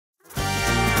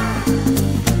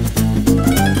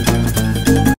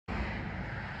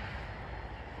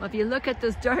Well, if you look at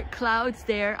those dark clouds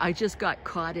there, I just got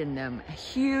caught in them. A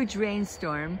huge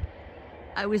rainstorm.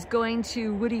 I was going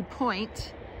to Woody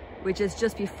Point, which is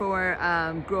just before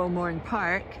Gros Morne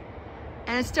Park,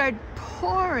 and it started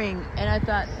pouring, and I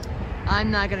thought,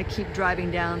 I'm not gonna keep driving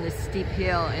down this steep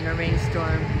hill in a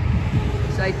rainstorm.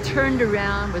 So I turned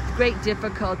around with great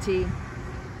difficulty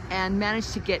and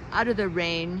managed to get out of the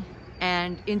rain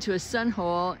and into a sun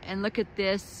hole, and look at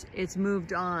this, it's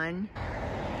moved on.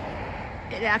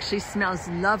 It actually smells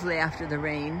lovely after the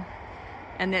rain.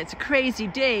 And it's a crazy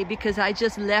day because I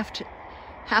just left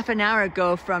half an hour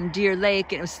ago from Deer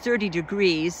Lake and it was 30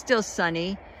 degrees, still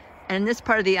sunny. And in this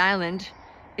part of the island,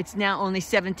 it's now only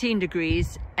 17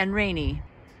 degrees and rainy.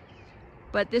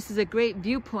 But this is a great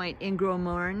viewpoint in Gros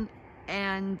Morne,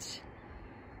 and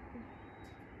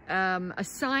a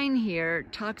sign here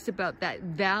talks about that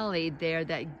valley there,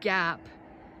 that gap,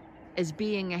 as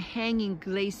being a hanging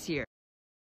glacier.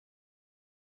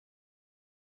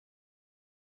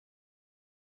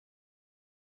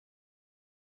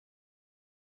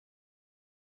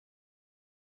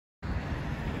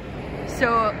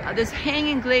 So this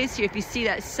hanging glacier, if you see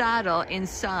that saddle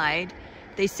inside,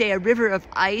 they say a river of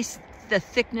ice, the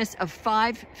thickness of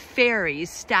 5 ferries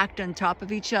stacked on top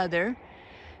of each other,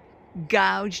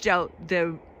 gouged out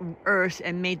the earth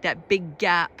and made that big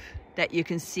gap that you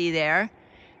can see there,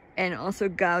 and also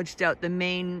gouged out the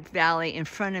main valley in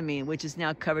front of me, which is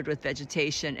now covered with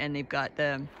vegetation, and they've got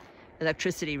the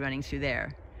electricity running through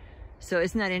there. So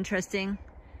isn't that interesting?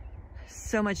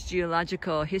 So much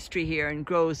geological history here, and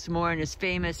Gros Morne is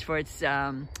famous for its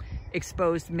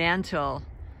exposed mantle,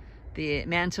 the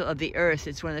mantle of the earth.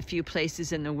 It's one of the few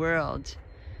places in the world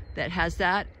that has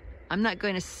that. I'm not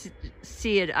going to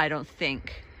see it, I don't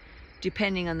think,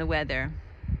 depending on the weather.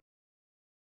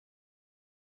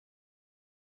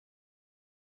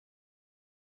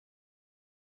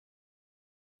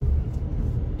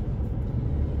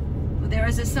 Well, there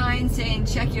is a sign saying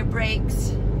check your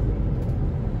brakes.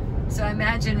 So I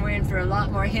imagine we're in for a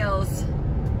lot more hills.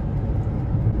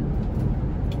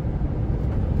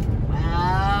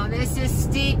 Wow, this is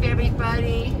steep,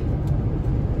 everybody.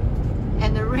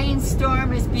 And the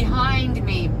rainstorm is behind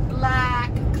me.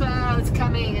 Black clouds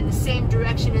coming in the same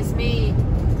direction as me.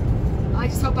 I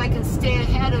just hope I can stay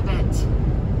ahead of it.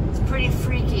 It's pretty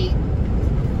freaky.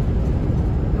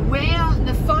 Way out in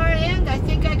the far end, I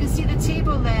think I can see the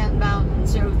Tableland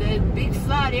mountains, or the big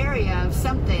flat area of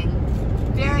something.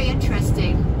 Very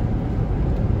interesting.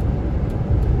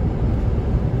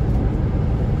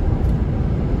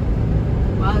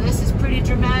 Wow, this is pretty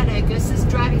dramatic. This is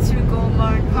driving through Gros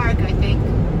Morne Park, I think.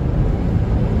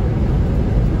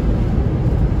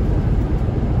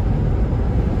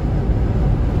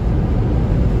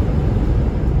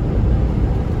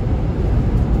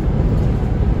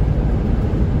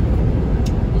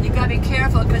 And you gotta be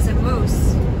careful because of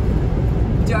moose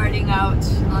darting out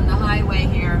on the highway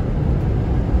here.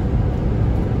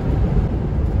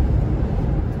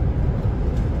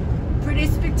 Pretty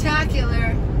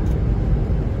spectacular.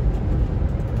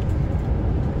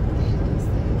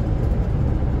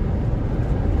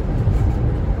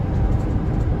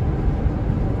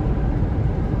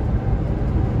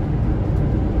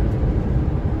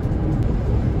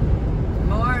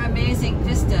 More amazing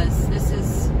vistas. This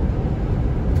is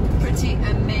pretty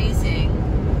amazing.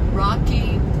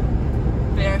 Rocky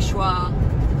Verchois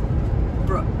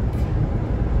Brook.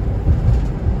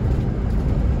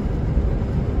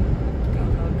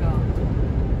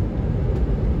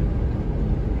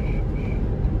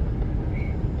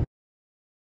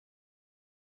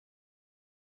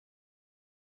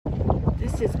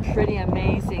 This is pretty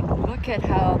amazing. Look at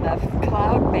how the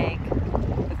cloud bank,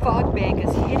 the fog bank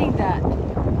is hitting that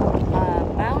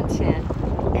mountain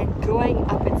and going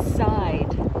up its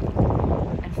side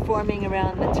and forming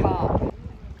around the top.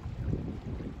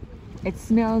 It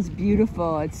smells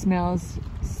beautiful. It smells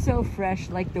so fresh,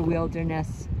 like the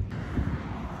wilderness.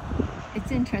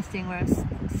 It's interesting, where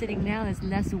I'm sitting now there's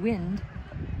less wind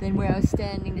than where I was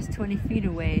standing just 20 feet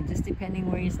away, just depending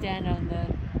where you stand on the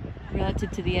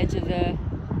relative to the edge of the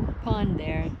pond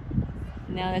there.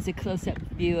 Now there's a close-up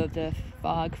view of the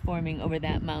fog forming over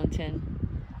that mountain.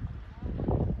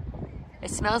 It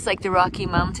smells like the Rocky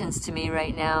Mountains to me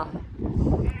right now,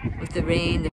 with the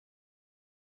rain.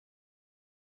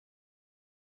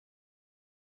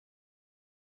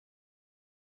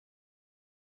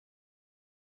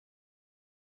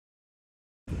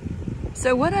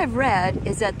 So what I've read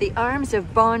is that the arms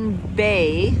of Bon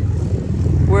Bay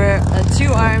where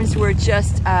 2 arms were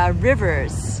just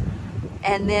rivers,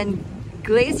 and then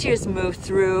glaciers moved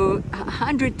through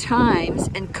 100 times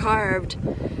and carved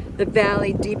the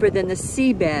valley deeper than the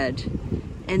seabed.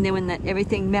 And then when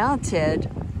everything melted,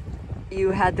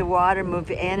 you had the water move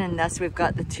in, and thus we've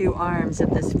got the two arms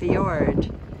of this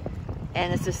fjord.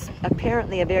 And it's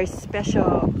apparently a very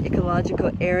special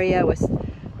ecological area with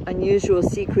unusual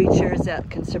sea creatures that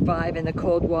can survive in the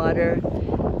cold water.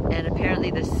 And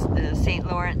apparently the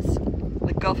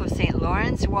Gulf of St.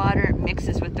 Lawrence water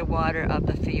mixes with the water of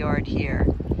the fjord here.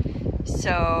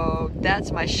 So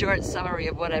that's my short summary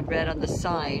of what I've read on the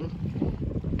sign,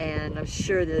 and I'm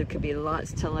sure there could be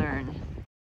lots to learn.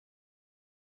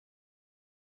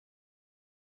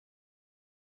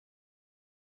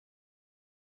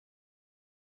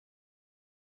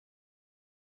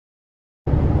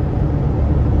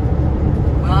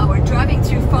 Well, we're driving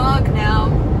through fog now.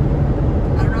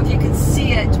 I don't know if you can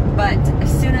see it, but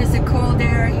as soon as the cold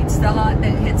air hits the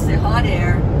hot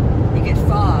air, you get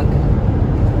fog.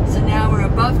 So now we're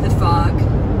above the fog,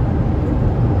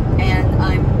 and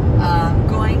I'm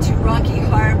going to Rocky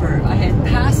Harbour. I had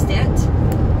passed it,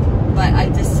 but I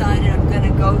decided I'm going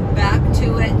to go back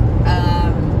to it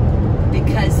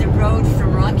because the road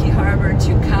from Rocky Harbour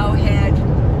to Cowhead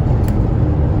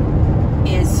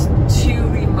is too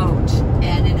remote,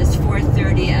 and it is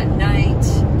 4:30 at night,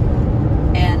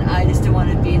 and I just don't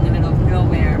want to be in the middle of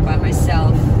nowhere by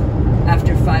myself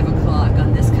after 5 o'clock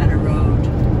on this kind of road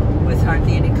with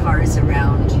hardly any cars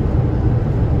around.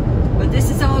 But this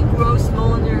is all Gros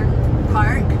Morne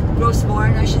Park, Gros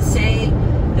Morne I should say.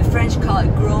 The French call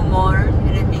it Gros Morne,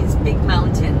 and it means big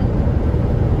mountain.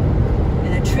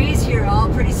 And the trees here are all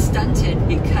pretty stunted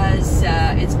because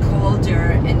it's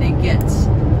colder and they get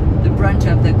the brunt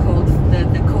of the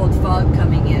cold fog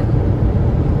coming in.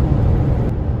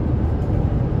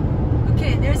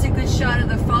 Okay, there's a good shot of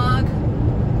the fog.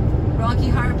 Rocky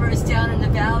Harbour is down in the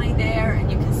valley there,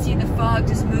 and you can see the fog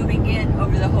just moving in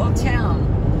over the whole town.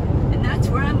 And that's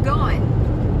where I'm going.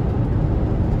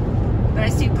 But I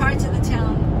see parts of the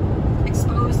town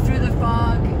exposed through the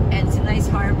fog, and it's a nice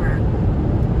harbor.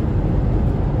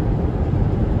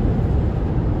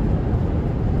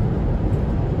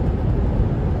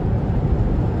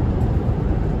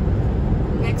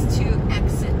 Next two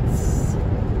exits.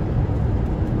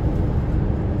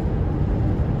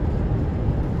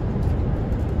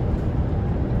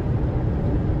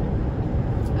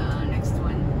 Next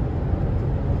one.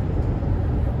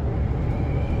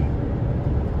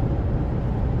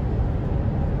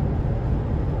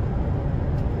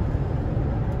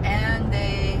 And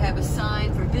they have a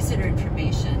sign for visitor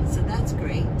information, so that's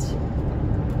great.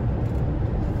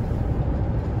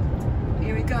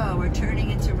 Here we go, we're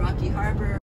turning into Rocky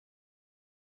Harbour.